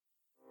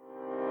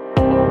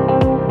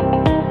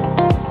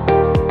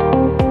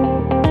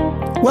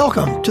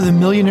Welcome to The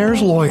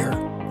Millionaire's Lawyer,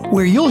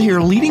 where you'll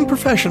hear leading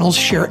professionals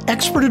share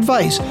expert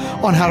advice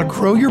on how to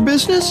grow your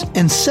business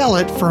and sell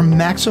it for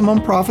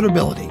maximum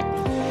profitability.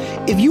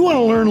 If you want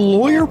to learn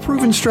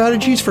lawyer-proven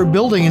strategies for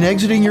building and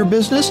exiting your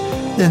business,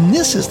 then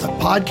this is the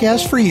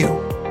podcast for you.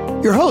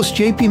 Your host,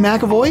 JP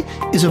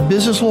McAvoy, is a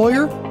business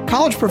lawyer,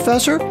 college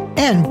professor,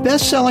 and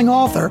best-selling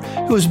author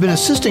who has been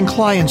assisting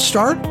clients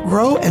start,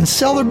 grow, and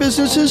sell their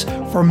businesses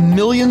for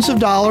millions of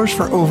dollars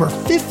for over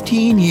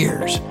 15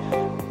 years.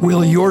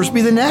 Will yours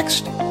be the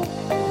next?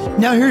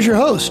 Now here's your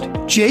host,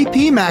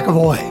 JP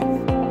McAvoy.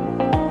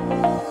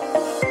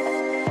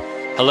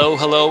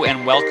 Hello,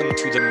 and welcome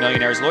to The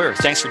Millionaire's Lawyer.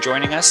 Thanks for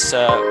joining us.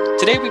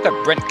 Today we've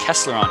got Brent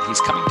Kesler on.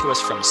 He's coming to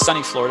us from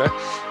sunny Florida,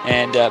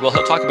 and he'll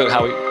talk about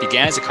how he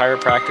began as a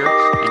chiropractor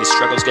and his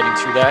struggles getting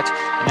through that.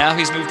 And now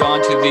he's moved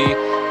on to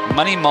the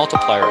money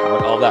multiplier and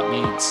what all that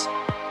means.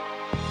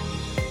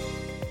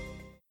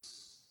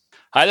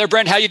 Hi there,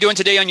 Brent. How you doing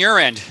today on your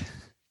end?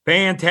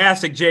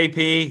 Fantastic,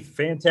 JP.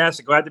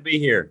 Fantastic. Glad to be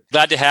here.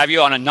 Glad to have you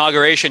on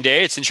Inauguration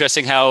Day. It's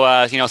interesting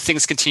how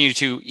things continue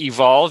to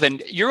evolve,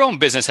 and your own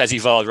business has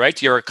evolved,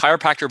 right? You're a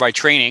chiropractor by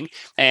training,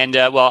 and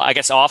I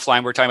guess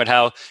offline we're talking about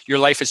how your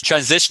life has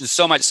transitioned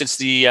so much since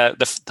the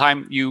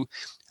time you,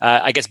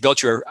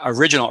 built your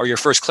original or your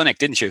first clinic,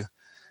 didn't you?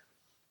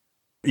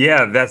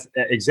 Yeah, that's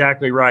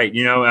exactly right.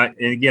 And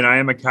again, I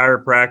am a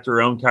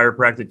chiropractor, own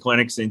chiropractic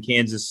clinics in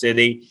Kansas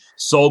City,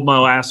 sold my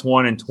last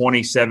one in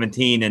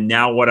 2017. And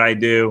now what I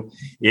do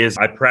is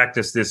I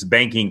practice this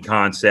banking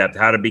concept,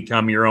 how to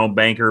become your own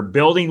banker,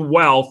 building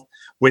wealth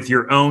with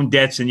your own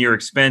debts and your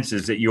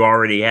expenses that you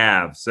already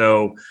have.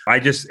 So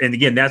and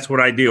again, that's what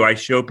I do. I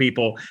show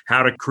people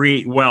how to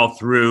create wealth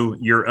through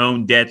your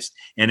own debts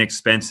and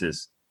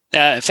expenses.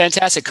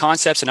 Fantastic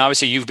concepts. And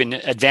obviously you've been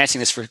advancing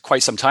this for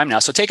quite some time now.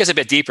 So take us a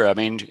bit deeper. I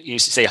mean, you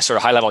say sort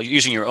of high level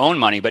using your own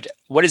money, but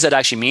what does that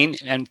actually mean?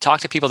 And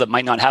talk to people that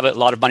might not have a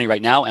lot of money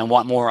right now and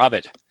want more of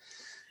it.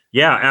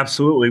 Yeah,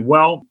 absolutely.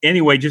 Well,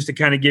 anyway, just to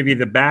kind of give you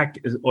the back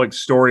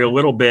story a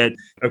little bit.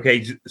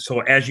 Okay, so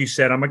as you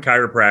said, I'm a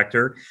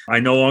chiropractor. I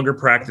no longer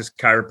practice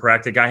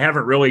chiropractic. I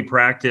haven't really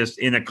practiced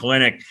in a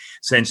clinic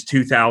since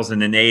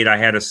 2008. I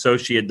had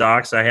associate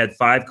docs. I had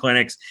 5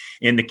 clinics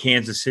in the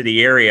Kansas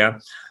City area.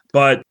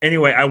 But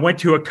anyway, I went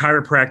to a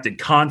chiropractic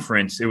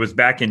conference. It was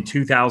back in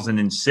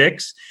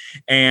 2006.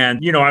 And,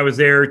 I was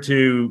there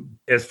to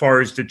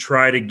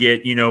try to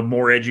get,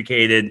 more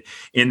educated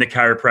in the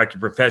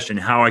chiropractic profession,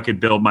 how I could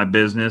build my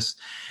business.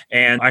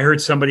 And I heard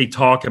somebody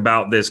talk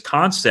about this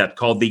concept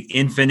called the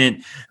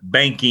infinite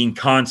banking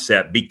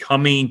concept,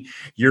 becoming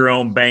your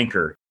own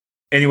banker.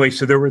 Anyway,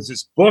 so there was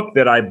this book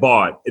that I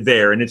bought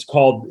there, and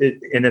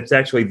it's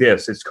actually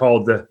this. It's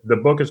called, the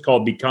book is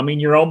called Becoming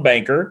Your Own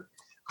Banker,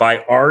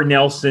 by R.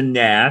 Nelson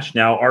Nash.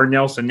 Now, R.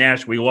 Nelson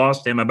Nash, we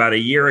lost him about a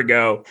year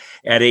ago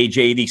at age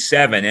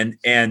 87.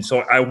 And so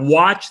I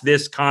watched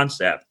this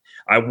concept.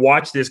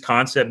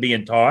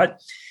 Being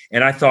taught.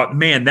 And I thought,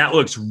 man, that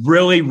looks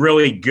really,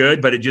 really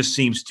good, but it just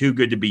seems too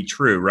good to be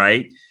true,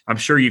 right? I'm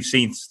sure you've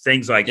seen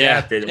things like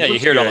that. Yeah, you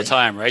hear it all the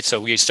time, right?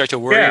 So you start to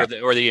worry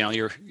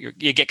you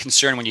get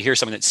concerned when you hear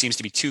something that seems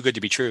to be too good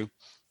to be true.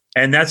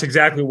 And that's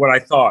exactly what I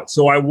thought.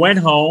 So I went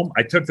home.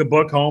 I took the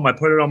book home. I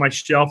put it on my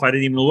shelf. I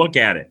didn't even look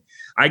at it.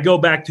 I go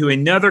back to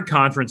another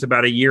conference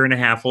about a year and a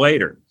half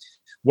later.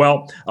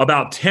 Well,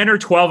 about 10 or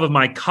 12 of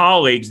my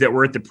colleagues that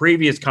were at the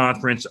previous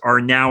conference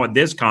are now at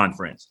this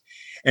conference.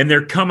 And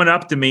they're coming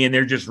up to me and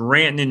they're just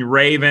ranting and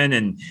raving.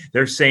 And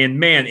they're saying,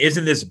 man,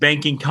 isn't this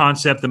banking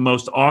concept the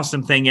most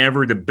awesome thing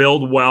ever to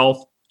build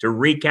wealth, to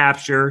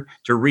recapture,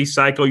 to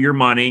recycle your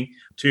money,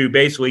 to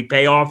basically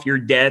pay off your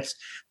debts,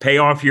 pay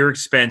off your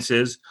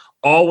expenses,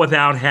 all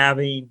without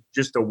having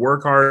just to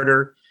work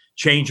harder,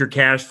 change your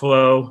cash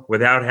flow,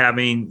 without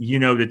having,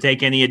 to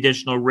take any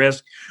additional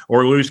risk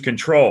or lose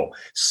control,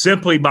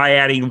 simply by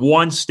adding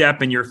one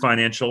step in your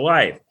financial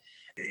life.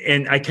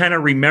 And I kind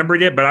of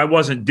remembered it, but I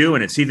wasn't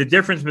doing it. See, the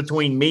difference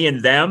between me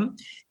and them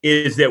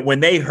is that when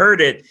they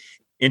heard it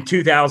in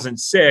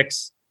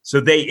 2006,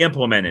 so they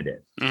implemented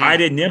it. Mm-hmm. I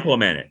didn't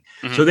implement it.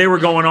 Mm-hmm. So they were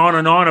going on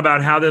and on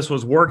about how this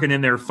was working in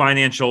their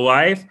financial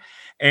life.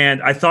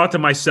 And I thought to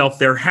myself,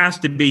 there has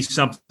to be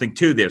something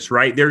to this,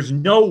 right? There's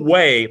no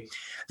way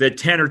that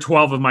 10 or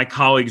 12 of my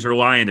colleagues are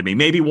lying to me.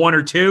 Maybe 1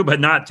 or 2, but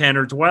not 10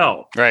 or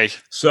 12. Right.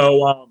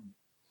 So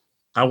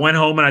I went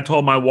home and I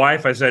told my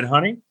wife, I said,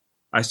 honey,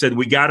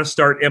 we got to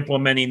start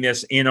implementing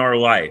this in our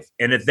life.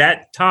 And at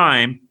that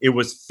time, it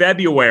was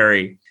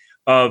February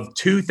of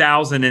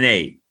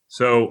 2008.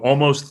 So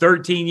almost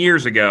 13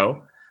 years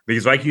ago,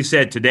 because like you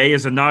said, today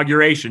is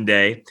Inauguration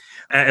Day.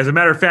 As a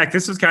matter of fact,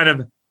 this is kind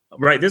of,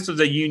 right, this is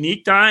a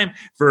unique time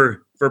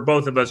for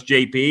both of us,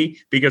 JP,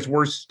 because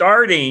we're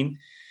starting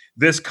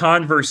this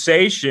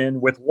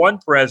conversation with one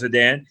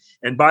president,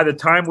 and by the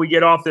time we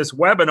get off this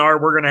webinar,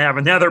 we're going to have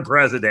another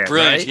president.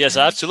 Brilliant. Right? Yes,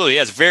 absolutely.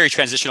 Yes, very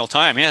transitional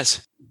time.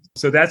 Yes.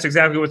 So that's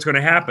exactly what's going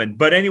to happen.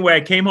 But anyway,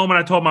 I came home and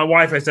I told my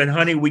wife, I said,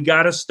 honey, we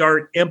got to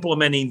start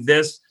implementing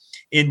this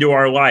into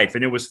our life.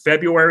 And it was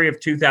February of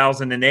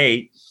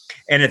 2008.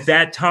 And at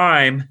that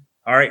time,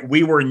 All right.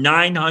 We were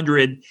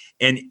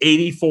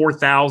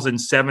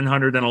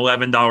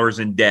 $984,711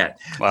 in debt.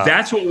 Wow.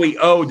 That's what we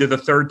owed to the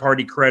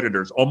third-party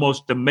creditors,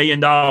 almost $1 million.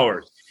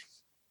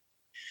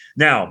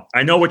 Now,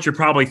 I know what you're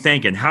probably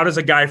thinking. How does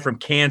a guy from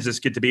Kansas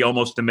get to be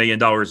almost $1 million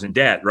in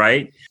debt,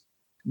 right?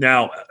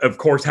 Now, of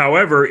course,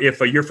 however, if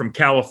you're from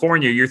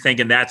California, you're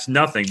thinking that's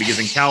nothing, because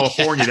in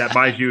California, that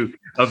buys you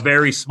a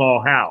very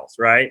small house,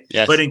 right?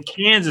 Yes. But in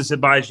Kansas,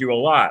 it buys you a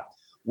lot.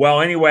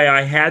 Well, anyway,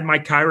 I had my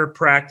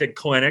chiropractic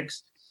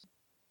clinics.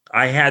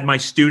 I had my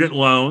student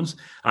loans.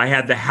 I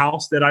had the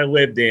house that I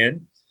lived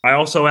in. I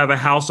also have a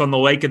house on the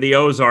Lake of the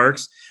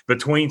Ozarks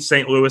between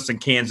St. Louis and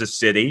Kansas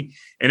City.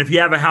 And if you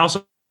have a house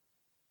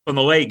on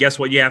the lake, guess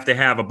what? You have to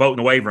have a boat and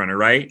a wave runner,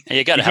 right? And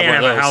you got to have can't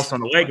one have of a those. house on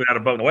the lake without a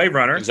boat and a wave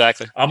runner.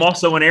 Exactly. I'm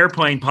also an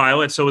airplane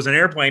pilot. So as an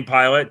airplane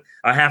pilot,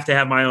 I have to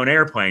have my own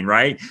airplane,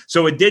 right?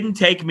 So it didn't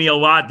take me a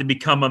lot to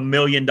become $1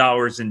 million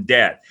in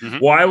debt. Mm-hmm.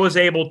 Well, I was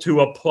able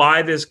to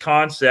apply this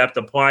concept,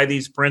 apply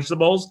these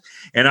principles,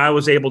 and I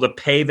was able to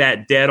pay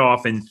that debt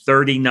off in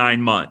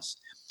 39 months.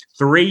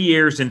 3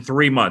 years and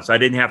 3 months. I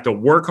didn't have to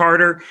work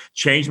harder,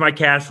 change my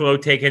cash flow,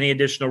 take any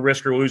additional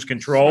risk, or lose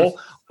control.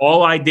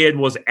 All I did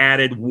was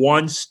added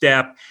one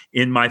step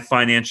in my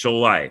financial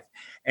life.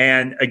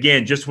 And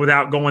again, just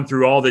without going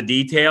through all the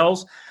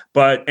details,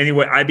 but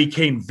anyway, I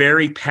became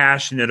very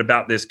passionate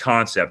about this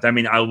concept. I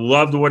mean, I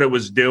loved what it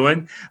was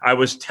doing. I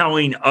was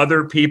telling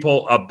other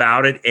people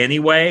about it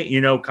anyway,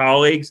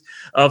 colleagues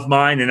of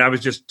mine, and I was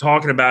just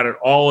talking about it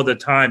all of the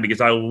time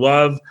because I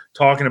love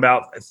talking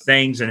about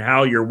things and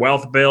how your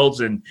wealth builds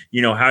and,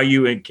 how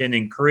you can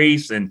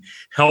increase and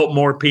help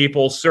more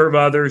people, serve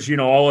others,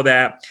 all of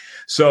that.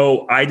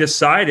 So I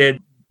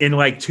decided in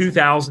like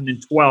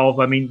 2012,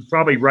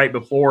 probably right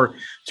before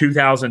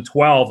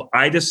 2012,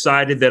 I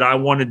decided that I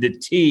wanted to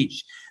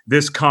teach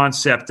this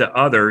concept to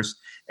others.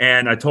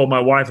 And I told my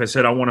wife, I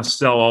said, I want to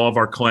sell all of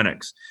our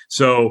clinics.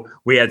 So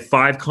we had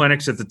 5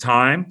 clinics at the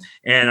time,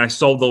 and I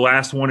sold the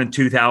last one in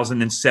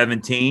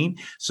 2017.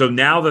 So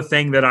now the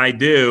thing that I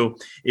do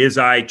is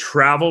I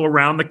travel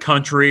around the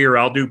country, or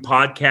I'll do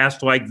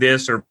podcasts like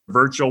this or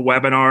virtual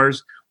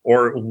webinars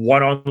or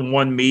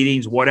one-on-one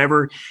meetings,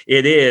 whatever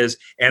it is,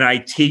 and I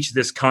teach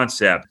this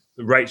concept,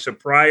 right? So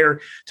prior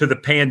to the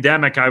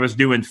pandemic, I was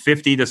doing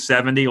 50 to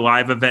 70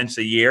 live events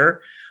a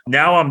year.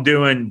 Now I'm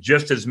doing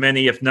just as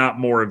many, if not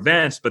more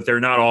events, but they're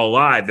not all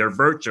live. They're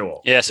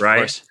virtual. Yes, right?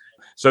 Of course.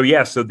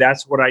 So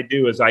that's what I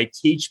do is I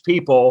teach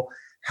people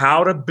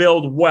how to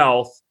build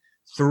wealth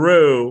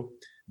through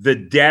the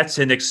debts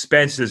and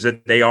expenses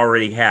that they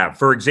already have.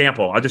 For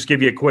example, I'll just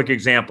give you a quick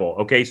example.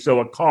 Okay, so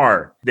a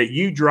car that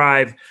you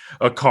drive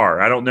a car.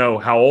 I don't know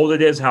how old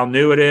it is, how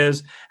new it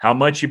is, how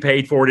much you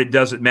paid for it. It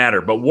doesn't matter.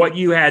 But what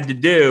you had to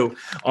do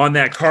on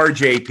that car,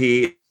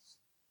 JP,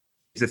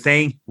 the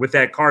thing with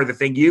that car, the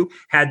thing you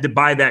had to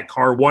buy that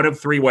car one of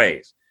 3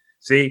 ways.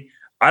 See,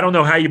 I don't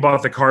know how you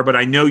bought the car, but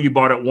I know you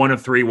bought it one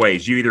of 3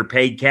 ways. You either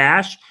paid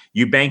cash,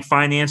 you bank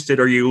financed it,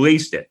 or you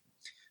leased it.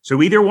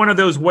 So either one of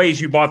those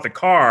ways you bought the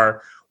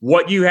car,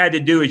 what you had to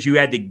do is you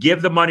had to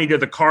give the money to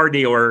the car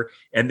dealer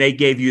and they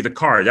gave you the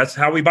car. That's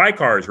how we buy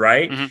cars,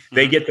 right? Mm-hmm.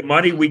 They get the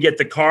money, we get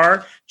the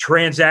car,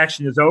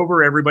 transaction is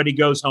over, everybody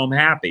goes home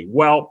happy.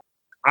 Well,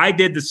 I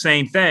did the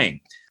same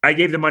thing. I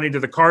gave the money to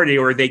the car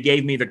dealer, they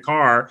gave me the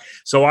car.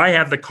 So I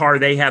have the car,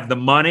 they have the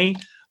money.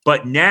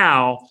 But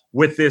now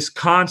with this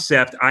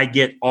concept, I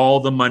get all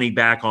the money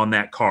back on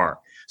that car.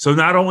 So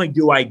not only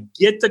do I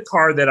get the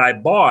car that I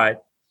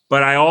bought,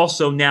 but I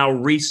also now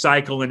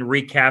recycle and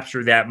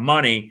recapture that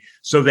money.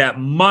 So that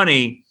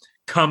money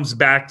comes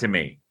back to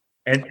me.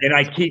 And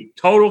I keep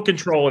total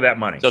control of that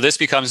money. So this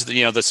becomes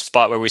the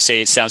spot where we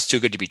say it sounds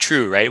too good to be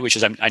true, right? Which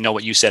is, I know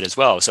what you said as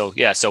well. So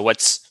yeah, so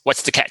what's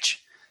the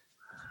catch?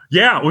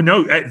 Yeah, well,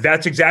 no,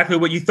 that's exactly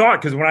what you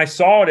thought. Because when I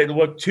saw it, it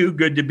looked too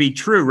good to be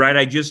true, right?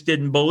 I just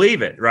didn't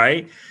believe it,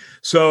 right?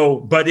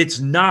 So, but it's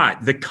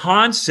not. The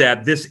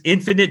concept, this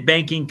infinite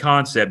banking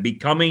concept,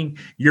 becoming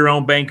your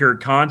own banker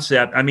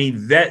concept,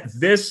 that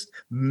this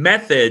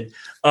method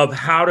of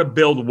how to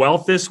build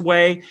wealth this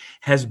way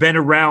has been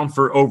around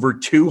for over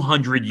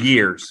 200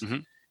 years. Mm-hmm.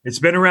 It's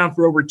been around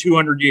for over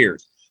 200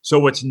 years.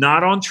 So it's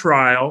not on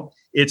trial.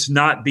 It's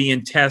not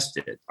being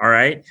tested, all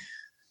right?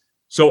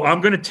 So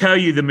I'm going to tell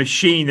you the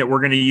machine that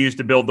we're going to use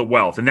to build the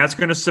wealth, and that's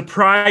going to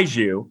surprise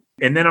you.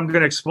 And then I'm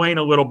going to explain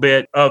a little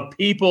bit of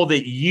people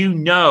that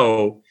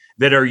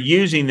that are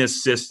using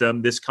this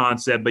system, this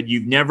concept, but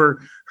you've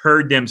never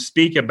heard them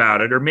speak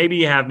about it. Or maybe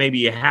you have, maybe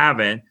you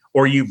haven't,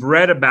 or you've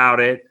read about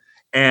it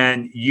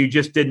and you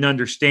just didn't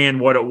understand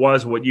what it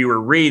was, what you were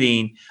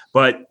reading.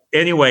 But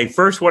anyway,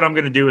 first, what I'm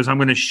going to do is I'm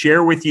going to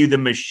share with you the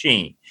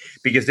machine,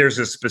 because there's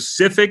a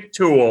specific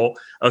tool,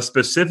 a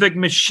specific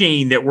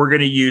machine that we're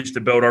going to use to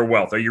build our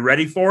wealth. Are you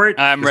ready for it?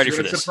 I'm ready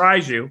for this.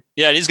 Surprise you.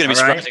 Yeah, it is going to be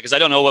surprising because I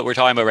don't know what we're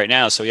talking about right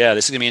now. So yeah,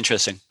 this is going to be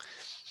interesting.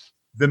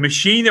 The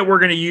machine that we're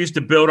going to use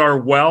to build our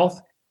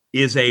wealth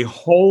is a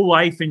whole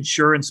life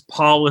insurance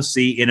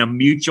policy in a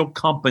mutual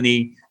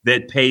company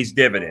that pays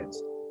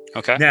dividends.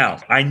 Okay. Now,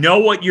 I know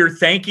what you're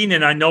thinking,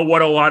 and I know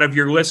what a lot of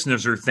your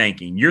listeners are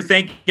thinking. You're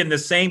thinking the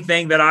same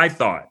thing that I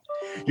thought.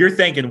 You're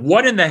thinking,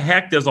 what in the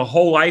heck does a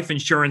whole life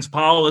insurance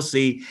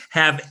policy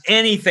have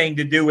anything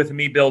to do with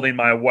me building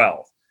my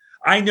wealth?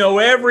 I know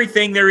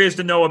everything there is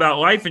to know about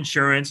life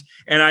insurance,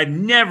 and I've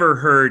never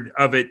heard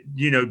of it,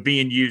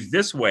 being used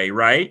this way,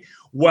 right?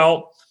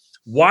 Well,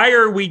 why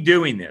are we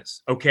doing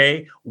this?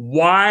 Okay.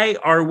 Why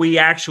are we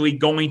actually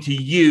going to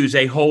use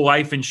a whole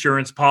life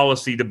insurance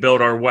policy to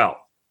build our wealth?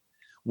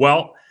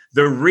 Well,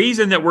 the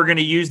reason that we're going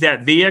to use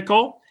that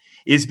vehicle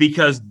is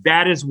because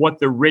that is what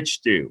the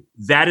rich do.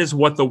 That is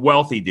what the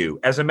wealthy do.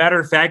 As a matter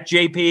of fact,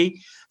 JP,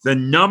 the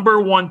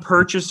number one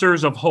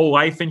purchasers of whole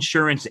life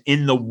insurance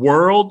in the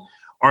world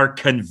are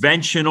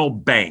conventional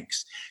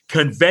banks.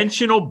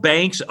 Conventional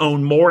banks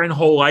own more in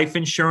whole life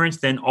insurance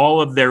than all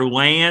of their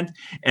land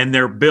and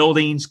their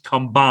buildings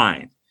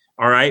combined.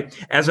 All right.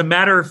 As a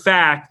matter of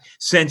fact,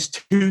 since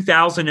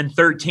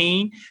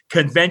 2013,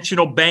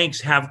 conventional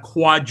banks have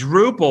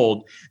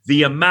quadrupled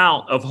the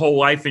amount of whole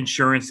life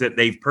insurance that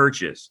they've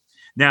purchased.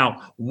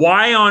 Now,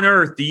 why on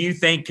earth do you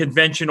think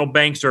conventional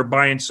banks are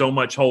buying so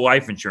much whole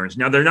life insurance?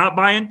 Now, they're not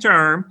buying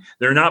term.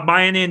 They're not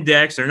buying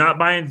index. They're not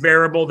buying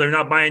variable. They're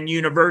not buying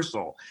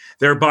universal.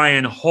 They're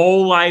buying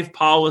whole life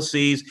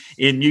policies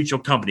in mutual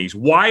companies.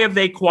 Why have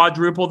they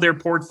quadrupled their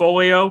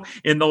portfolio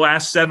in the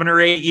last 7 or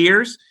 8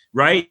 years?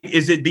 Right?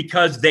 Is it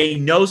because they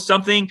know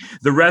something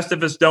the rest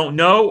of us don't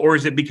know, or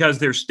is it because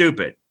they're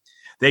stupid?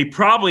 They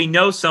probably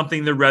know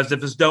something the rest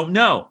of us don't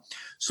know.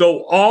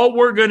 So all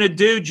we're going to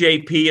do,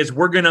 JP, is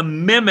we're going to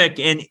mimic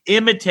and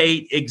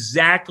imitate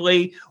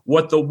exactly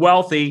what the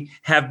wealthy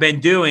have been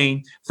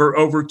doing for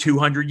over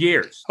 200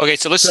 years. Okay,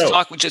 so let's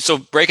talk. So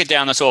break it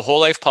down. So a whole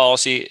life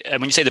policy.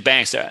 And when you say the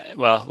banks,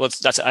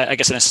 that's I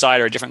guess an aside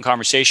or a different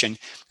conversation,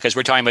 because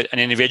we're talking about an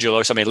individual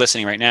or somebody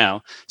listening right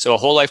now. So a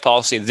whole life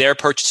policy, they're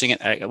purchasing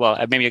it. Well,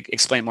 maybe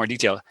explain in more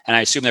detail. And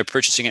I assume they're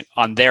purchasing it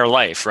on their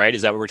life, right?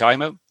 Is that what we're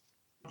talking about?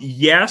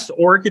 Yes,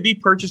 or it could be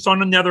purchased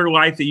on another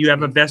life that you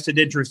have a vested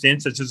interest in,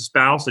 such as a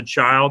spouse, a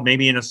child,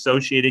 maybe an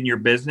associate in your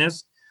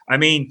business. I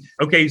mean,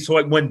 okay,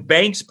 so when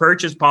banks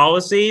purchase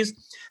policies,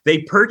 they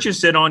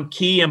purchase it on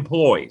key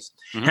employees.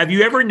 Mm-hmm. Have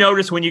you ever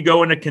noticed when you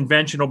go in a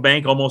conventional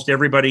bank, almost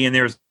everybody in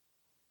there is,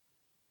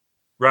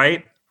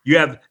 right? You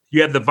have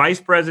the vice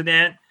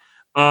president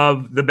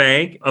of the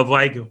bank, of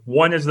like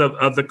one is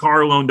of the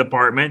car loan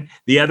department,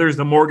 the other is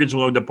the mortgage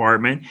loan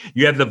department.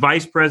 You have the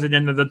vice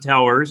president of the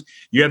tellers.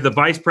 You have the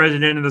vice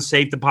president of the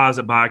safe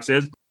deposit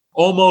boxes.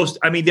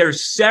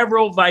 There's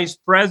several vice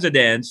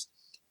presidents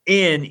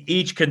in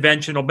each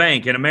conventional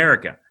bank in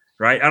America,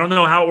 right? I don't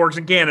know how it works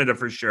in Canada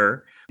for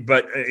sure,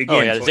 but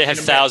again, they have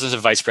thousands of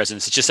vice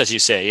presidents. It's just as you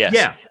say,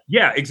 yes.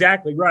 Yeah,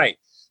 exactly right.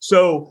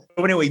 So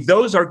anyway,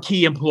 those are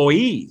key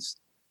employees.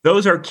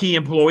 Those are key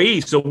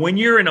employees. So when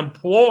you're an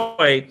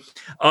employee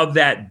of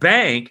that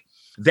bank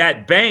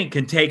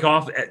can take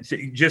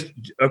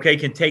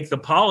can take the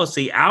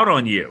policy out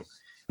on you.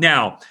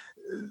 Now,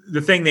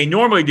 the thing they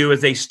normally do is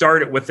they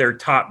start it with their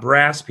top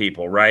brass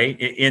people, right,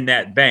 in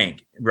that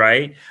bank,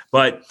 right?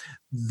 But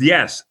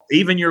yes,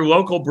 even your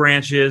local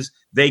branches,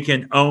 they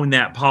can own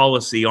that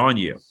policy on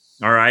you,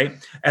 all right?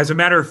 As a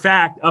matter of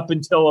fact, up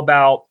until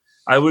about,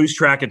 I lose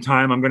track of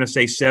time, I'm going to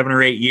say 7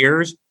 or 8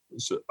 years.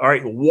 So, all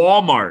right,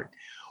 Walmart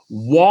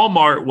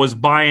was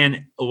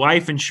buying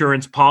life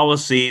insurance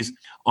policies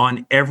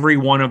on every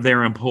one of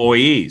their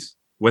employees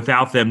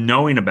without them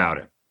knowing about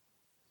it.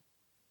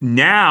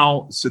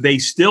 Now, so they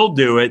still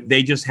do it.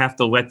 They just have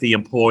to let the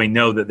employee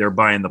know that they're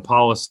buying the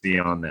policy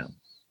on them.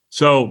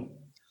 So,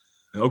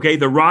 okay,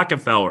 the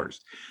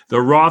Rockefellers,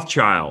 the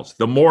Rothschilds,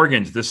 the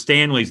Morgans, the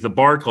Stanleys, the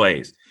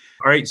Barclays.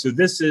 All right, so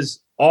this is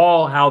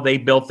all how they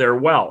built their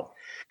wealth.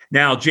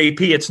 Now,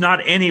 JP, it's not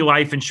any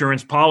life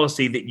insurance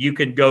policy that you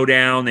can go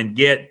down and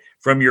get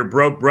from your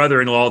broke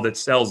brother-in-law that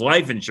sells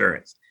life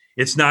insurance.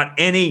 It's not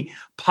any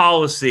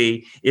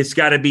policy. It's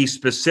got to be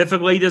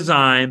specifically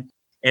designed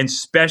and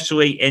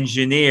specially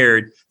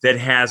engineered that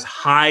has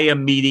high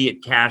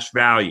immediate cash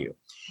value.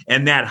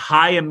 And that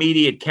high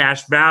immediate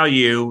cash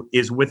value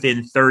is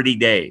within 30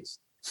 days.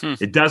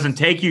 It doesn't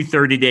take you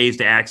 30 days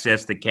to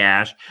access the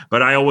cash,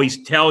 but I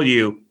always tell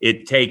you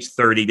it takes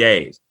 30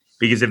 days,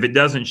 because if it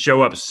doesn't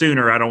show up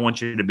sooner, I don't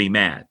want you to be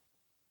mad.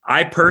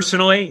 I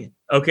personally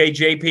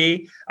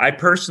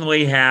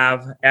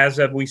have, as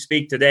of we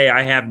speak today,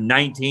 I have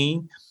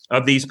 19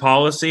 of these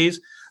policies.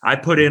 I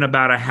put in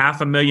about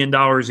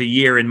 $500,000 a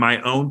year in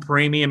my own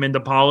premium into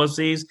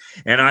policies,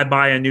 and I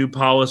buy a new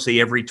policy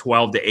every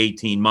 12 to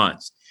 18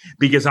 months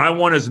because I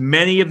want as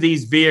many of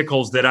these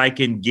vehicles that I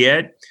can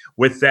get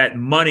with that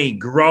money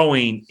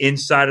growing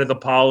inside of the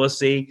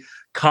policy,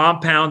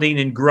 compounding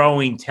and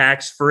growing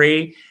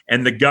tax-free,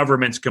 and the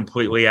government's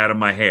completely out of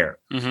my hair.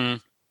 Mm-hmm.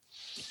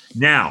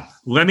 Now,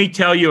 let me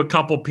tell you a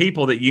couple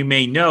people that you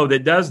may know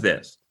that does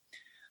this.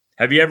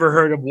 Have you ever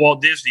heard of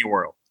Walt Disney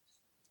World?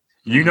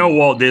 You know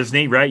Walt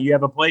Disney, right? You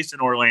have a place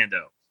in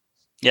Orlando.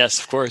 Yes,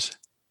 of course.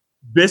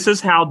 This is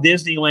how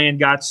Disneyland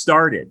got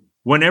started.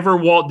 Whenever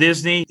Walt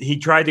Disney, he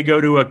tried to go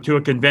to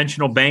a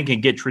conventional bank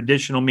and get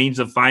traditional means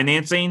of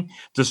financing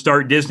to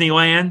start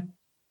Disneyland,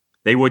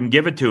 they wouldn't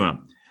give it to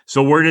him.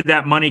 So where did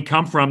that money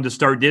come from to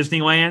start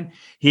Disneyland?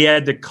 He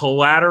had to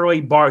collaterally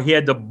borrow. He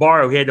had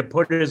to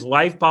put his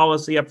life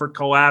policy up for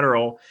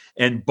collateral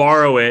and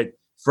borrow it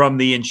from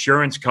the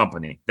insurance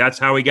company. That's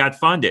how he got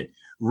funded.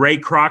 Ray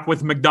Kroc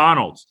with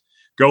McDonald's.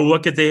 Go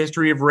look at the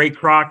history of Ray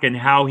Kroc and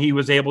how he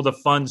was able to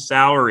fund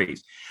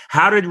salaries.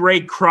 How did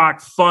Ray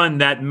Kroc fund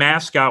that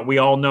mascot we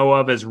all know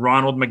of as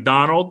Ronald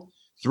McDonald?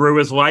 Through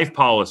his life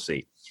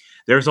policy.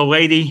 There's a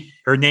lady,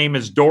 her name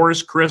is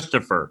Doris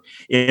Christopher.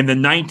 In the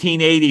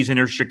 1980s, in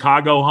her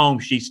Chicago home,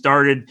 she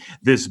started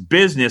this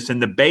business in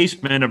the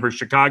basement of her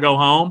Chicago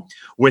home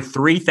with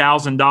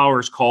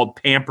 $3,000 called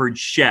Pampered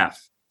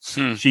Chef.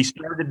 She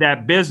started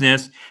that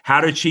business.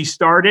 How did she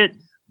start it?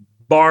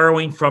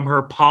 Borrowing from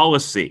her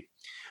policy.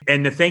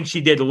 And the thing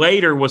she did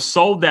later was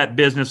sold that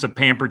business of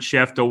Pampered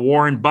Chef to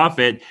Warren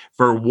Buffett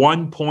for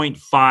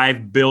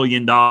 $1.5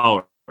 billion.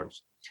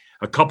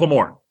 A couple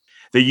more.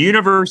 The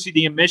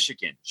University of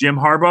Michigan, Jim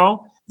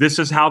Harbaugh, this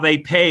is how they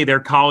pay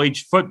their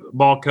college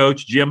football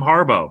coach, Jim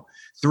Harbaugh,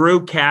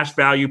 through cash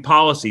value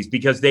policies,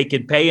 because they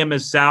can pay him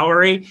his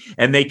salary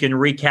and they can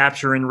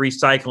recapture and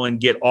recycle and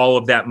get all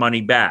of that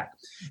money back.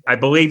 I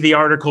believe the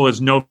article is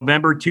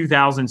November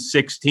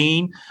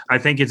 2016. I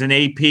think it's an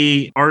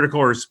AP article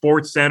or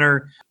Sports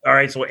Center. All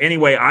right. So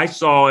anyway, I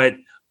saw it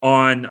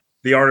on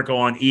the article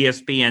on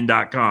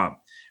ESPN.com.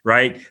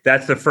 Right?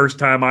 That's the first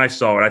time I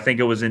saw it. I think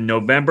it was in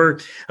November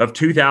of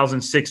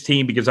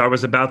 2016 because I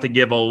was about to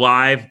give a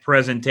live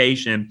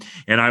presentation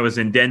and I was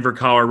in Denver,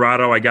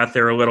 Colorado. I got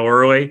there a little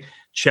early,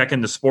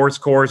 checking the sports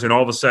cores, and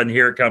all of a sudden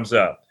here it comes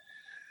up.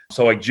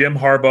 So like Jim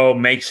Harbaugh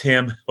makes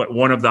him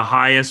one of the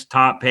highest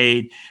top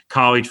paid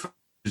college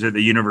at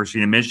the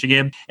University of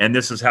Michigan. And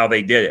this is how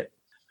they did it.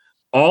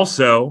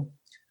 Also,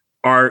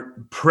 our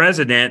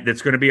president,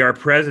 that's going to be our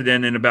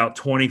president in about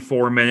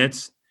 24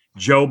 minutes,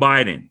 Joe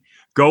Biden.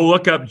 Go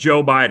look up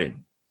Joe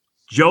Biden.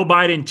 Joe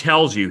Biden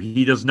tells you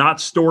he does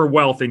not store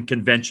wealth in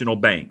conventional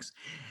banks.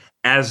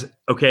 As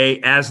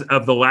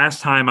of the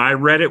last time I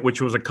read it,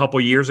 which was a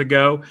couple years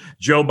ago,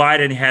 Joe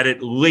Biden had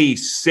at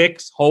least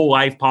 6 whole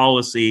life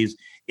policies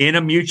in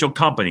a mutual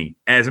company.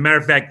 As a matter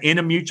of fact, in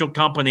a mutual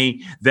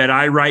company that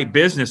I write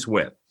business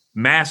with,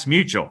 Mass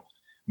Mutual.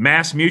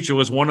 Mass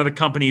Mutual is one of the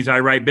companies I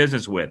write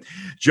business with.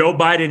 Joe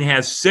Biden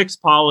has 6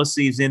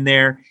 policies in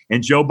there,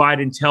 and Joe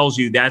Biden tells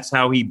you that's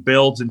how he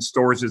builds and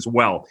stores his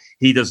wealth.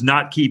 He does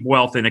not keep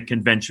wealth in a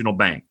conventional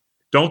bank.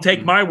 Don't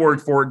take my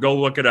word for it. Go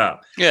look it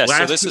up. Yeah,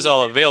 so this is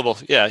all available.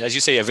 Yeah, as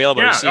you say,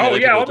 available. Yeah,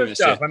 all this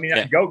stuff. Yeah. I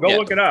mean, go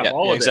look it up.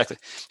 All of exactly.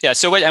 it. Yeah,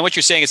 so what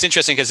you're saying, it's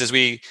interesting because as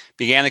we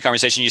began the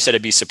conversation, you said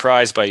it'd be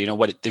surprised by,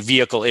 what the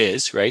vehicle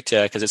is, right?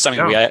 Because it's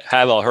something we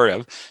have all heard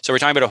of. So we're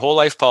talking about a whole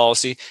life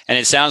policy, and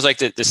it sounds like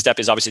the step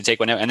is obviously to take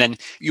one out, and then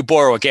you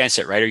borrow against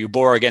it, right? Or you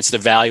borrow against the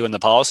value in the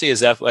policy.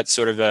 Is that what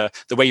sort of the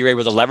way you're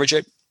able to leverage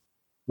it?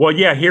 Well,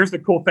 yeah, here's the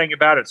cool thing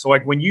about it. So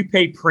like when you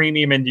pay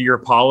premium into your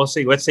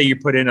policy, let's say you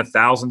put in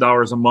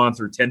 $1,000 a month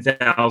or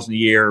 $10,000 a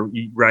year,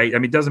 right? I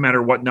mean, it doesn't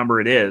matter what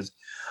number it is.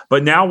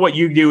 But now what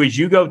you do is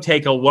you go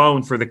take a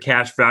loan for the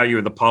cash value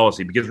of the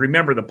policy. Because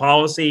remember, the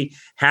policy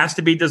has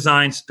to be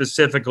designed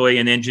specifically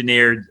and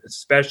engineered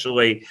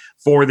especially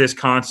for this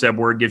concept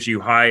where it gives you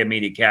high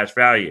immediate cash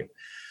value.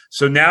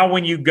 So now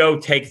when you go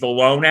take the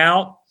loan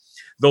out,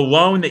 the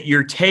loan that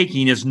you're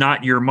taking is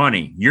not your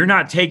money. You're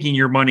not taking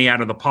your money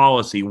out of the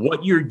policy.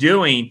 What you're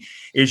doing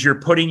is you're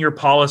putting your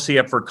policy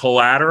up for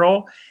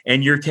collateral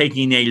and you're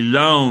taking a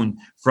loan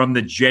from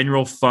the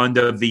general fund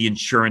of the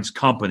insurance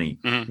company,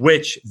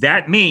 which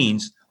that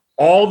means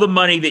all the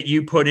money that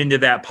you put into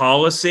that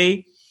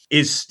policy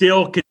is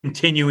still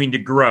continuing to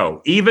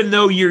grow. Even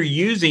though you're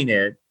using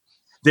it,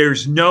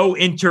 there's no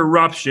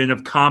interruption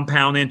of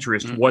compound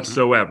interest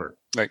whatsoever.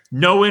 Right.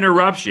 No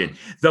interruption.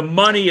 The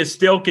money is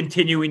still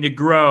continuing to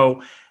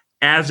grow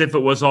as if it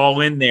was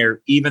all in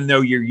there, even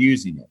though you're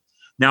using it.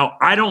 Now,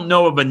 I don't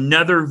know of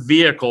another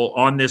vehicle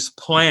on this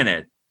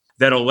planet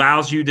that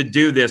allows you to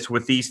do this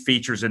with these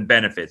features and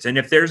benefits. And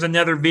if there's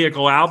another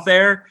vehicle out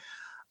there,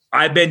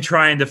 I've been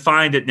trying to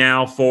find it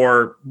now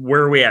for,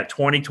 where are we at,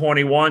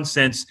 2021,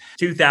 since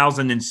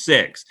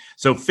 2006.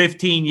 So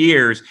 15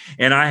 years,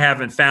 and I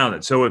haven't found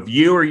it. So if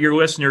you or your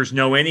listeners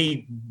know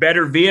any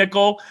better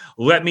vehicle,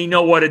 let me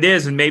know what it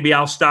is, and maybe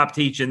I'll stop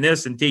teaching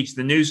this and teach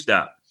the new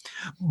stuff.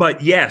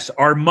 But yes,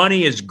 our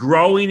money is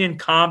growing and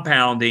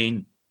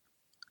compounding,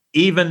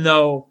 even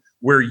though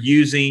we're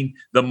using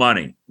the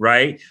money,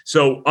 right?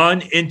 So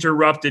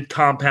uninterrupted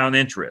compound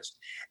interest.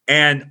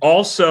 And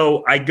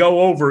also, I go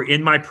over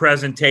in my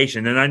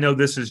presentation, and I know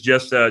this is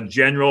just a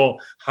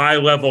general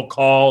high-level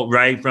call,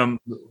 right, from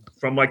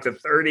like the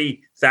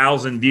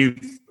 30,000 view,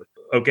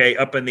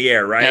 up in the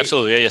air, right?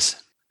 Absolutely,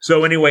 yes.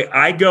 So anyway,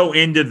 I go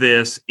into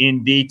this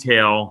in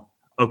detail,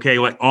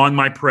 like on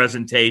my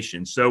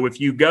presentation. So if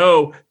you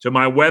go to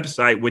my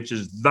website, which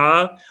is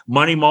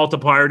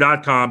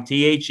themoneymultiplier.com,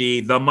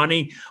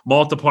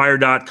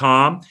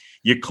 themoneymultiplier.com,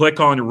 you click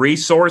on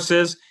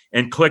resources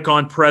and click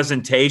on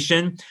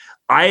presentation.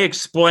 I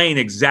explain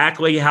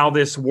exactly how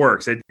this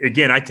works.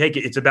 Again, I take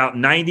it, it's about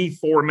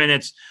 94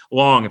 minutes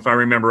long, if I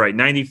remember right,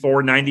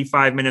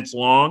 95 minutes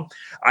long.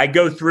 I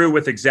go through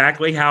with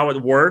exactly how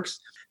it works.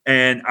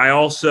 And I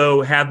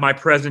also have my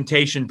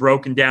presentation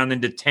broken down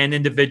into 10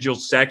 individual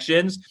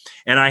sections.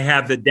 And I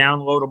have the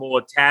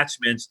downloadable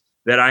attachments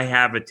that I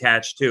have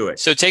attached to it.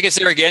 So take us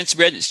there again,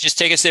 Brent. Just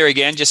take us there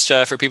again, just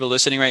for people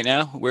listening right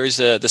now. Where's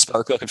the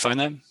spot where I can find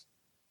them?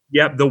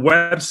 Yep. The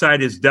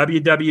website is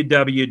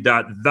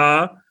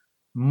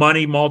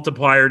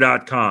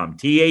www.themoneymultiplier.com,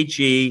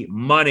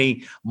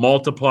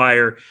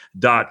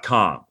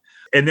 THE-moneymultiplier.com.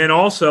 And then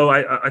also,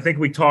 I think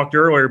we talked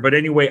earlier, but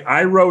anyway,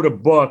 I wrote a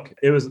book.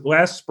 It was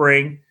last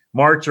spring,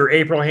 March or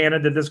April. Hannah,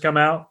 did this come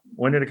out?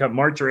 When did it come?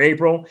 March or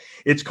April?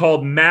 It's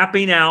called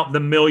Mapping Out the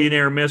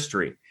Millionaire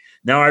Mystery.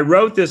 Now, I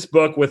wrote this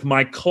book with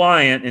my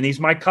client, and he's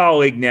my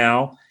colleague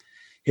now.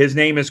 His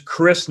name is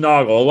Chris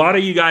Naugle. A lot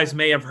of you guys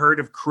may have heard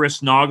of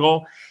Chris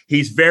Naugle.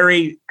 He's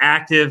very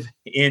active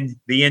in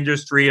the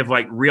industry of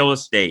like real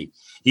estate.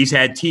 He's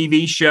had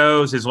TV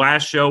shows. His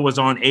last show was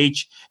on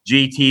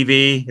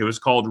HGTV. It was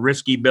called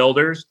Risky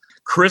Builders.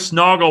 Chris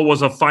Naugle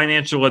was a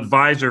financial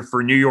advisor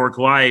for New York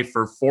Life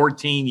for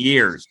 14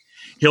 years.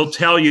 He'll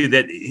tell you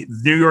that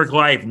New York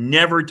Life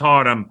never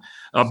taught him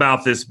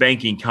about this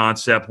banking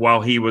concept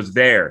while he was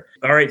there.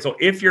 All right. So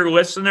if your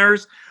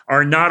listeners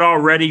are not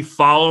already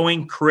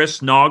following Chris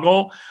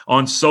Naugle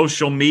on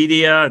social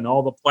media and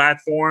all the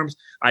platforms,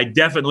 I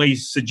definitely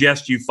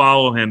suggest you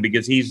follow him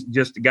because he's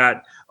just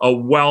got a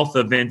wealth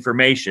of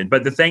information.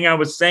 But the thing I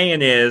was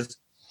saying is,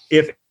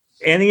 if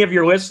any of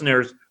your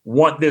listeners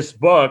want this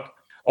book,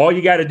 all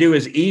you got to do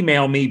is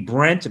email me,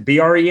 Brent,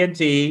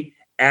 Brent,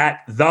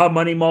 at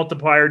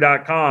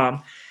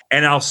themoneymultiplier.com,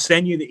 and I'll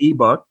send you the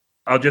ebook.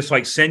 I'll just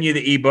send you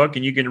the ebook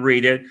and you can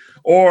read it.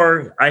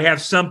 Or I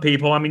have some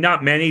people,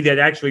 not many, that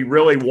actually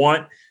really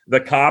want the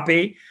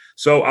copy.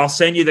 So I'll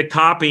send you the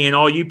copy and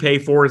all you pay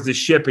for is the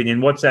shipping.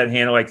 And what's that,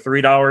 Hannah? Like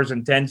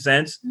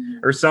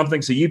 $3.10 or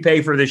something. So you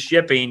pay for the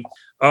shipping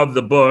of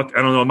the book.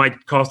 I don't know. It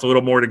might cost a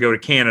little more to go to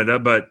Canada,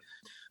 but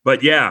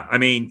yeah,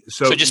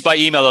 so just by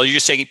email, though, you're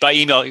just saying by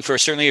email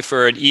certainly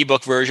for an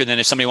ebook version.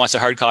 And if somebody wants a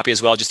hard copy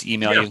as well, just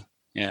email you.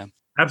 Yeah,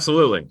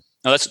 absolutely.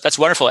 No, that's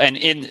wonderful. And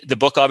in the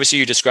book, obviously,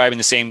 you're describing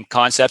the same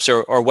concepts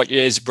or what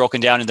is broken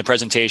down in the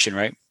presentation,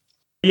 right?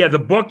 Yeah, the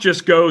book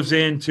just goes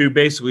into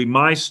basically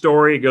my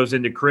story. It goes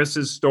into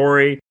Chris's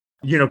story,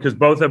 because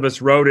both of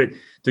us wrote it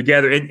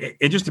together. And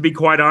just to be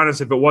quite honest,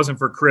 if it wasn't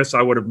for Chris,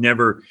 I would have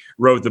never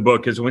wrote the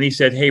book. Because when he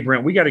said, "Hey,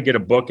 Brent, we got to get a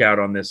book out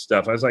on this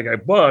stuff," I was like, "A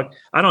book?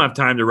 I don't have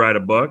time to write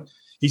a book."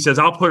 He says,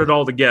 "I'll put it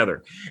all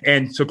together."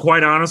 And so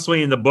quite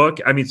honestly, in the book,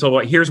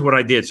 here's what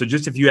I did. So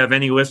just if you have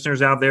any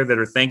listeners out there that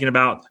are thinking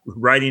about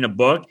writing a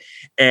book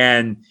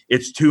and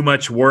it's too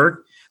much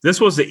work,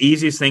 this was the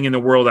easiest thing in the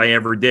world I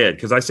ever did.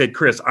 Because I said,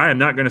 "Chris, I am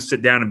not going to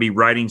sit down and be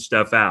writing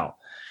stuff out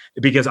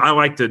because I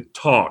like to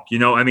talk,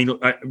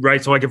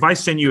 right? So if I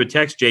send you a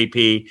text,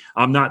 JP,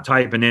 I'm not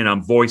typing in,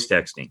 I'm voice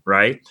texting,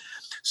 right?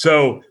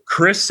 So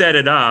Chris set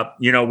it up,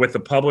 with the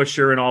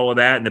publisher and all of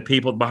that and the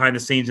people behind the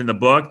scenes in the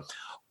book.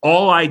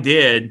 All I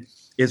did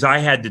is I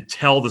had to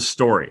tell the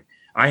story.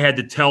 I had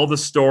to tell the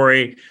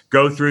story,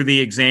 go through the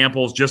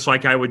examples just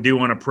like I would do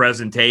on a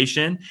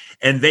presentation.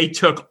 And they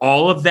took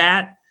all of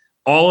that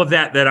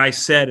I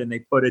said, and they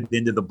put it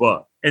into the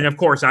book. And of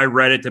course, I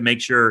read it to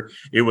make sure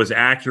it was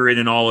accurate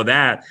and all of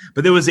that.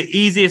 But it was the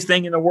easiest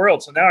thing in the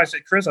world. So now I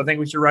said, Chris, I think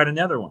we should write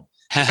another one.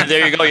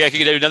 There you go. Yeah, you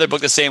could do another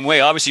book the same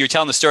way. Obviously, you're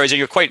telling the stories, and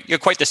you're quite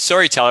the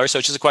storyteller. So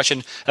it's just a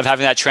question of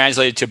having that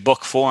translated to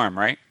book form,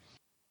 right?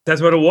 That's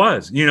what it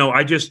was.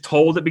 I just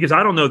told it because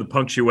I don't know the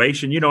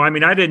punctuation.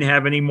 I didn't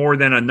have any more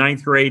than a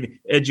 9th grade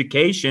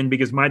education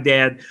because my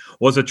dad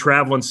was a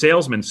traveling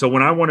salesman. So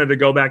when I wanted to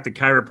go back to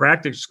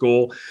chiropractic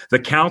school, the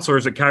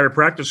counselors at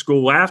chiropractic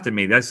school laughed at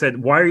me. They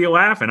said, "Why are you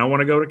laughing? I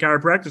want to go to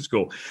chiropractic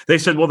school." They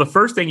said, "Well, the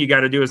first thing you got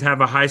to do is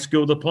have a high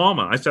school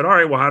diploma." I said, "All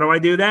right, well, how do I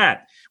do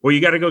that?" "Well,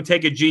 you got to go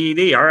take a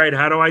GED." "All right,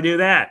 how do I do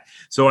that?"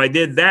 So I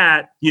did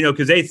that,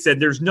 because they said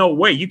there's no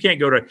way you can't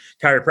go to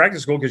chiropractic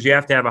school because you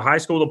have to have a high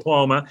school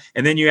diploma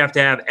and then you have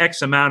to have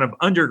X amount of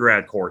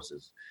undergrad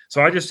courses.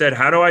 So I just said,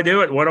 how do I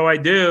do it? What do I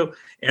do?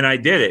 And I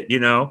did it,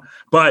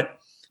 But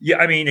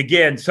yeah,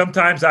 again,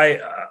 sometimes I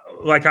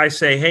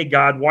say, "Hey,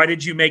 God, why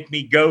did you make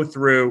me go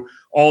through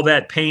all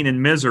that pain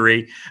and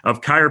misery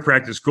of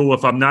chiropractic school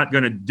if I'm not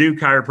going to do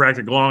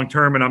chiropractic long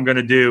term and I'm going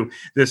to do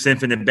this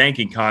infinite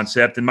banking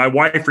concept?" And my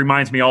wife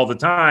reminds me all the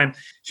time.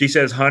 She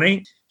says,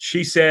 "Honey,"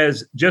 she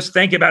says, "just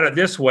think about it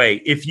this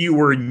way. If you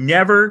were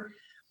never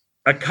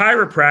a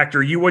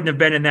chiropractor, you wouldn't have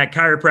been in that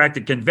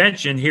chiropractic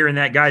convention hearing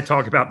that guy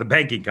talk about the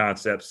banking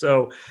concept."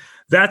 So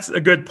that's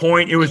a good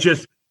point. It was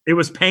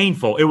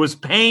painful. It was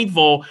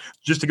painful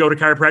just to go to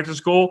chiropractic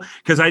school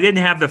because I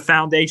didn't have the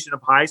foundation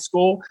of high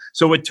school.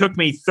 So it took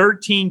me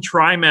 13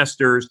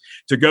 trimesters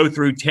to go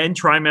through 10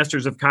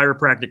 trimesters of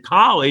chiropractic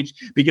college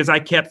because I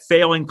kept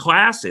failing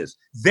classes.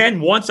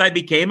 Then once I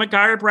became a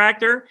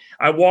chiropractor,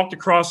 I walked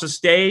across the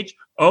stage,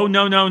 Oh,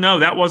 no,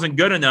 that wasn't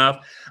good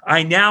enough.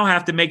 I now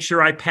have to make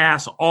sure I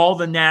pass all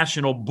the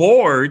national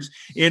boards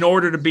in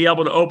order to be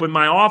able to open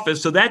my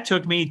office. So that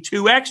took me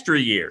 2 extra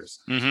years.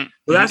 Mm-hmm.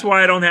 So that's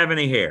why I don't have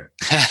any hair.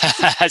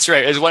 That's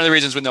right. It's one of the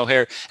reasons with no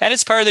hair. And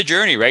it's part of the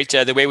journey, right?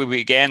 The way we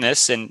began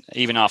this, and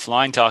even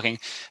offline talking,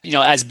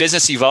 as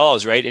business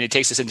evolves, right? And it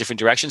takes us in different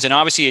directions. And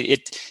obviously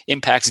it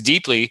impacts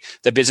deeply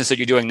the business that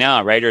you're doing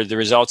now, right? Or the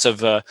results of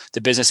the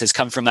business has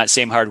come from that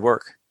same hard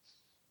work.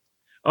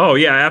 Oh,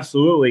 yeah,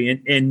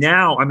 absolutely. And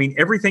now,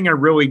 everything I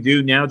really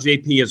do now,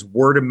 JP, is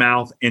word of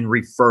mouth and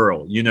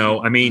referral.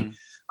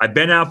 I've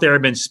been out there,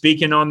 I've been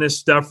speaking on this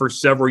stuff for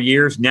several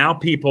years. Now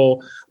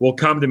people will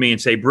come to me and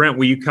say, Brent,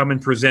 will you come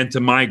and present to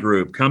my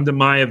group? Come to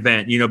my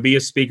event, be a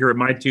speaker at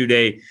my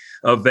 2-day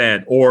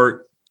event.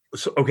 Or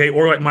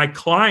like my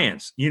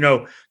clients,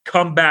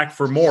 come back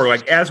for more.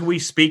 Like as we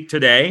speak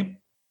today,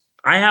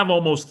 I have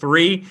almost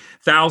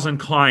 3,000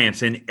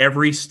 clients in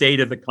every state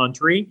of the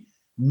country.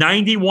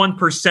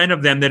 91%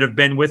 of them that have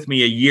been with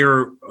me a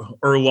year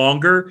or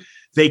longer,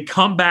 they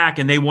come back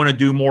and they want to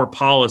do more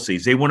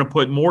policies. They want to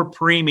put more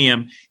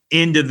premium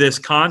into this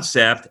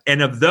concept.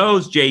 And of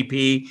those,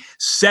 JP,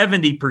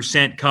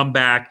 70% come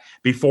back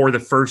before the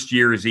first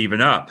year is even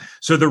up.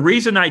 So the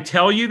reason I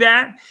tell you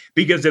that,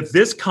 because if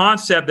this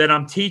concept that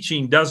I'm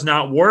teaching does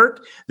not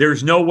work,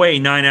 there's no way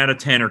 9 out of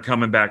 10 are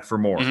coming back for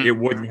more. Mm-hmm. It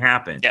wouldn't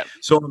happen. Yep.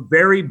 So I'm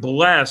very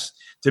blessed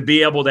to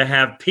be able to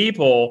have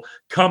people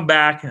come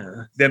back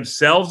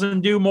themselves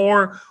and do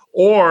more,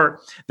 or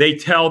they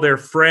tell their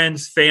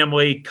friends,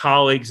 family,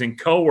 colleagues, and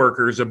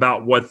coworkers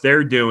about what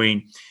they're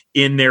doing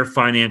in their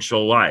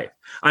financial life.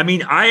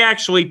 I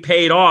actually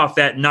paid off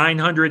that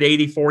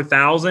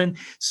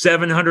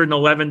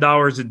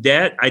 $984,711 of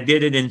debt. I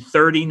did it in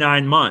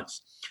 39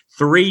 months,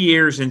 3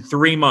 years and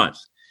 3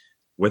 months,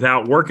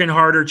 without working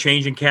harder,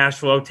 changing cash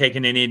flow,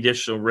 taking any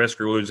additional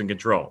risk, or losing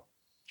control.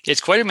 It's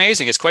quite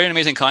amazing. It's quite an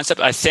amazing concept.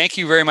 I thank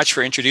you very much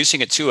for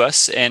introducing it to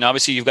us. And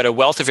obviously, you've got a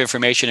wealth of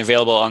information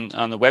available on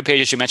the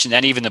webpage, as you mentioned,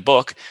 and even the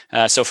book.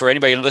 So for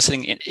anybody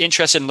listening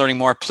interested in learning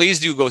more,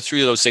 please do go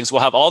through those things. We'll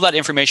have all that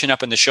information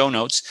up in the show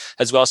notes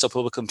as well, so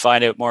people can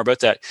find out more about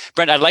that.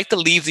 Brent, I'd like to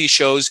leave these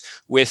shows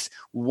with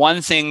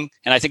one thing,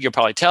 and I think you'll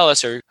probably tell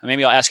us, or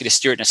maybe I'll ask you to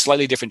steer it in a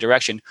slightly different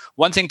direction.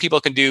 One thing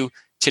people can do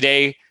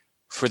today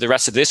for the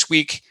rest of this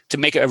week to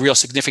make a real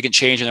significant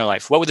change in their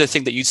life. What would the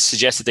thing that you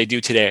suggest that they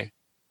do today?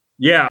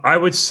 Yeah, I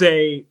would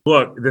say,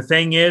 look, the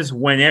thing is,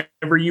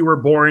 whenever you were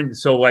born,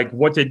 so like,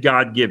 what did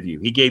God give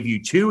you? He gave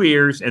you 2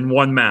 ears and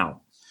 1 mouth.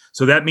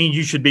 So that means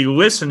you should be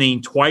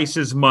listening twice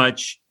as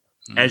much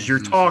as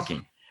you're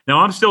talking. Now,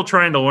 I'm still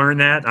trying to learn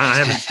that. I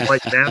haven't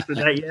quite mastered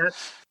that yet.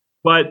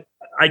 But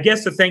I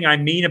guess the thing I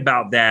mean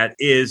about that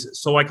is,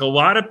 so like a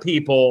lot of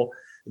people,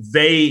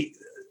 they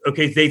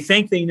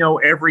think they know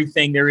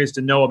everything there is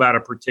to know about a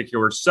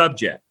particular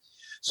subject.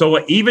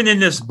 So even in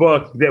this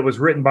book that was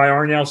written by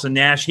R. Nelson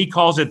Nash, he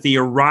calls it the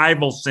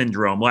arrival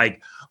syndrome.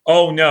 Like,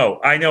 oh,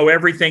 no, I know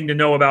everything to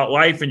know about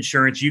life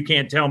insurance. You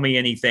can't tell me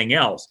anything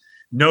else.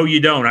 No, you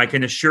don't. I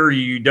can assure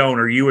you, you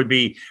don't, or you would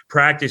be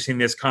practicing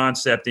this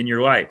concept in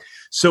your life.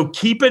 So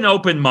keep an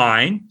open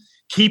mind.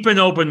 Keep an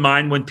open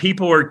mind when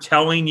people are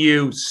telling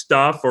you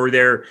stuff or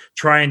they're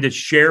trying to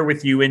share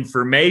with you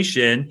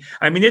information.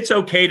 It's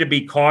okay to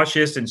be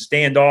cautious and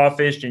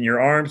standoffish and your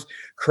arms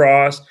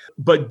crossed,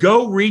 but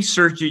go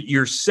research it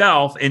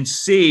yourself and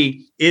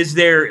see, is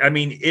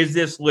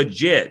this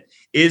legit?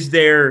 Is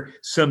there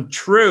some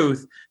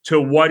truth to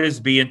what is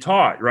being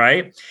taught,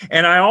 right?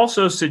 And I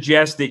also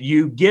suggest that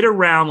you get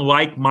around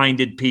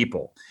like-minded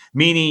people,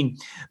 meaning,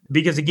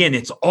 because again,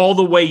 it's all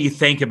the way you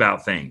think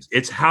about things.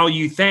 It's how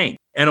you think.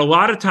 And a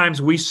lot of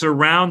times we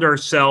surround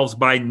ourselves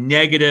by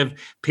negative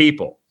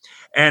people.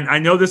 And I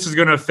know this is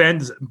going to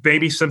offend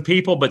maybe some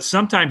people, but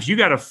sometimes you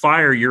got to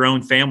fire your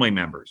own family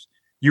members.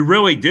 You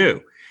really do.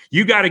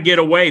 You got to get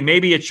away.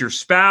 Maybe it's your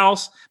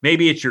spouse,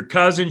 maybe it's your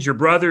cousins, your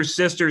brothers,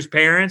 sisters,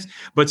 parents,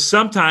 but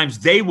sometimes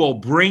they will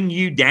bring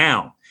you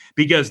down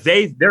because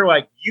they're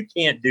like, you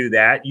can't do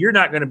that. You're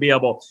not going to be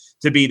able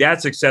to be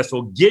that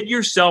successful. Get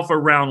yourself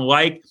around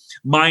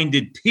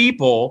like-minded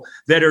people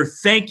that are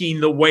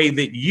thinking the way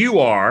that you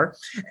are,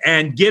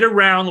 and get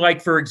around,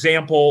 like, for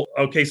example,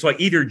 so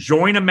like either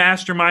join a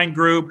mastermind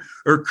group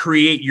or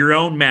create your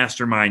own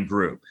mastermind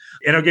group.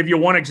 And I'll give you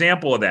one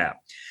example of that.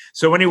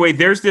 So anyway,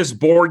 there's this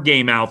board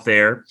game out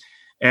there,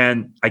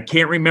 and I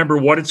can't remember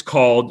what it's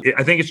called.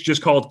 I think it's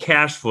just called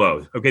Cash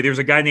Flow. Okay, there's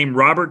a guy named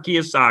Robert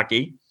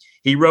Kiyosaki.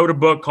 He wrote a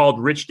book called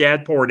Rich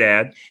Dad, Poor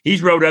Dad.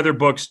 He's wrote other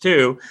books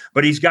too,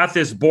 but he's got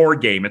this board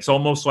game. It's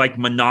almost like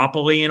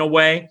Monopoly in a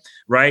way,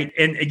 right?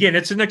 And again,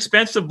 it's an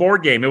expensive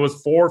board game. It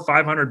was $400 or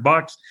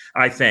 $500,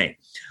 I think.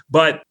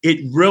 But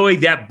it really,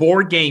 that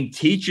board game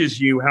teaches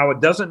you how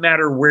it doesn't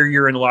matter where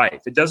you're in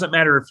life. It doesn't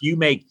matter if you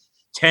make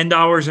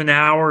 $10 an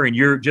hour and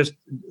you're just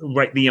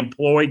like the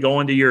employee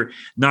going to your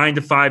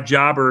 9-to-5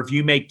 job, or if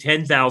you make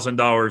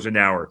 $10,000 an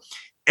hour.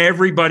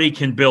 Everybody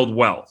can build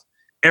wealth.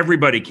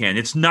 Everybody can.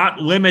 It's not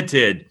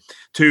limited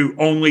to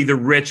only the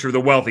rich or the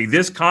wealthy.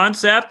 This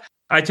concept,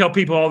 I tell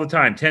people all the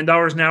time,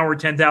 $10 an hour,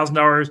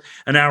 $10,000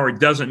 an hour, it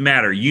doesn't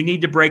matter. You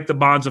need to break the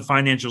bonds of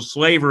financial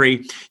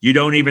slavery you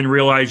don't even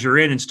realize you're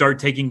in and start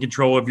taking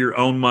control of your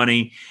own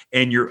money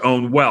and your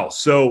own wealth.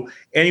 So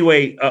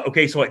anyway,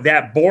 so like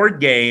that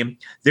board game,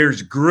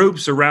 there's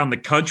groups around the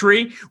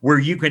country where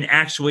you can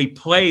actually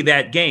play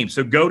that game.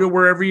 So go to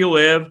wherever you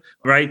live,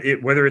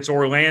 right? Whether it's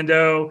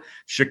Orlando,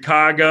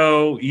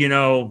 Chicago,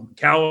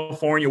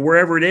 California,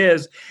 wherever it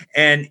is.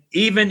 And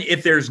even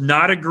if there's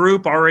not a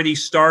group already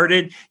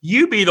started,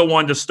 you be the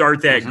one to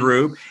start that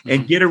group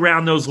and get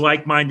around those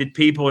like-minded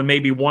people. And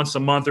maybe once a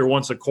month or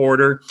once a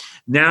quarter,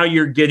 now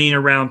you're getting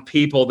around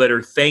people that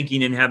are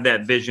thinking and have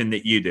that vision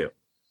that you do.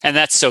 And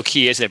that's so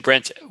key, isn't it,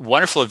 Brent?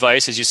 Wonderful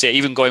advice, as you say,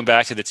 even going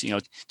back to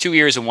the 2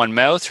 ears and 1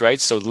 mouth,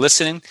 right? So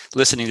listening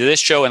to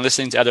this show and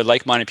listening to other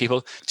like-minded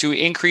people to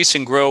increase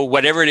and grow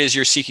whatever it is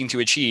you're seeking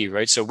to achieve,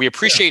 right? So we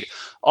appreciate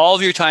all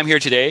of your time here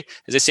today.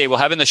 As I say, we'll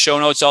have in the show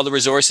notes all the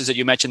resources that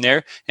you mentioned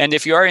there. And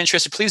if you are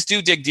interested, please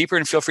do dig deeper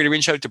and feel free to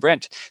reach out to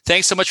Brent.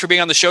 Thanks so much for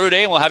being on the show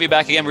today, and we'll have you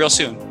back again real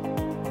soon.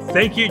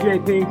 Thank you,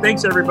 JP.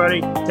 Thanks,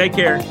 everybody. Take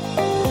care.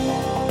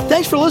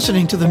 Thanks for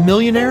listening to The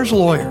Millionaire's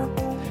Lawyer.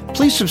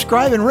 Please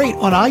subscribe and rate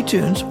on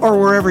iTunes or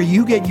wherever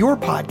you get your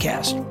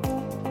podcast.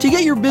 To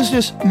get your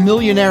business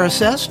millionaire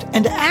assessed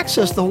and to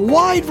access the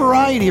wide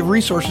variety of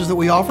resources that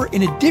we offer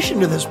in addition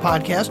to this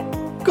podcast,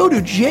 go to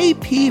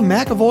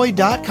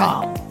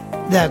jpmcavoy.com.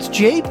 That's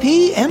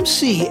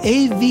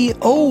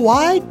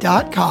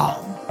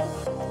jpmcavoy.com.